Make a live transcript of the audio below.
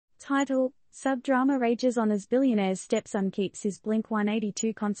Title: Sub-drama rages on as Billionaire's stepson keeps his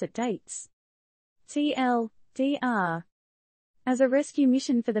Blink-182 concert dates. TLDR. As a rescue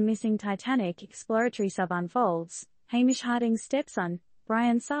mission for the missing Titanic exploratory sub unfolds, Hamish Harding's stepson,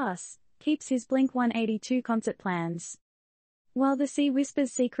 Szasz, keeps his Blink-182 concert plans. While the sea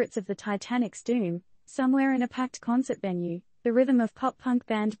whispers secrets of the Titanic's doom, somewhere in a packed concert venue, the rhythm of pop-punk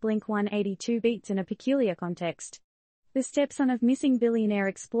band Blink-182 beats in a peculiar context. The stepson of missing billionaire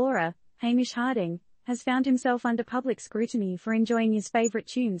explorer, Hamish Harding, has found himself under public scrutiny for enjoying his favorite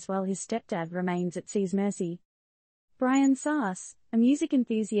tunes while his stepdad remains at sea's mercy. Szasz, a music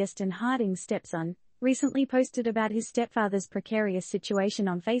enthusiast and Harding's stepson, recently posted about his stepfather's precarious situation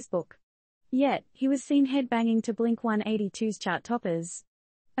on Facebook. Yet, he was seen headbanging to Blink-182's chart toppers.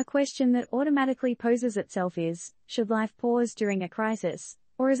 A question that automatically poses itself is, should life pause during a crisis,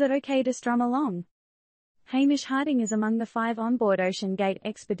 or is it okay to strum along? Hamish Harding is among the 5 onboard OceanGate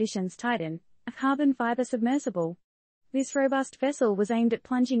Expedition's Titan, a carbon fiber submersible. This robust vessel was aimed at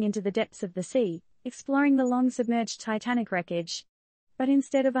plunging into the depths of the sea, exploring the long-submerged Titanic wreckage. But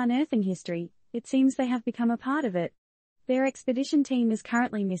instead of unearthing history, it seems they have become a part of it. Their expedition team is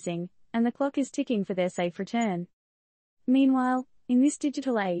currently missing, and the clock is ticking for their safe return. Meanwhile, in this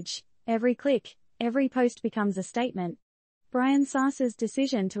digital age, every click, every post becomes a statement. Szasz's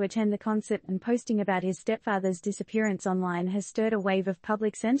decision to attend the concert and posting about his stepfather's disappearance online has stirred a wave of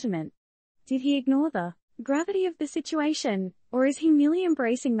public sentiment. Did he ignore the gravity of the situation, or is he merely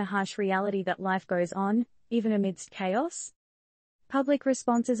embracing the harsh reality that life goes on, even amidst chaos? Public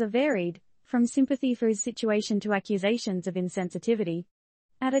responses are varied, from sympathy for his situation to accusations of insensitivity.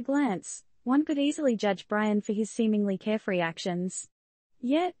 At a glance, one could easily judge Brian for his seemingly carefree actions.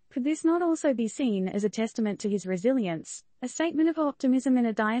 Yet, could this not also be seen as a testament to his resilience, a statement of optimism in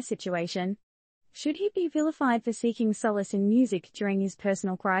a dire situation? Should he be vilified for seeking solace in music during his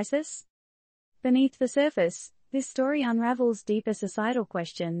personal crisis? Beneath the surface, this story unravels deeper societal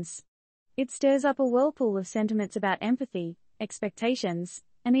questions. It stirs up a whirlpool of sentiments about empathy, expectations,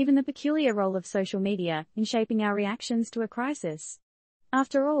 and even the peculiar role of social media in shaping our reactions to a crisis.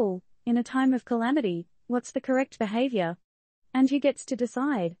 After all, in a time of calamity, what's the correct behavior? And who gets to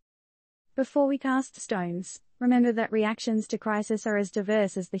decide? Before we cast stones, remember that reactions to crisis are as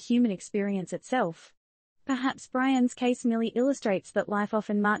diverse as the human experience itself. Perhaps Brian's case merely illustrates that life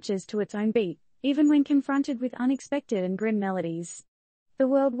often marches to its own beat, even when confronted with unexpected and grim melodies. The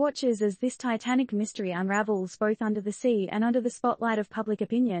world watches as this Titanic mystery unravels both under the sea and under the spotlight of public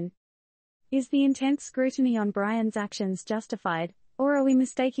opinion. Is the intense scrutiny on Brian's actions justified, or are we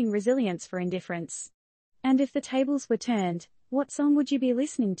mistaking resilience for indifference? And if the tables were turned, what song would you be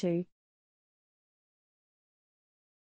listening to?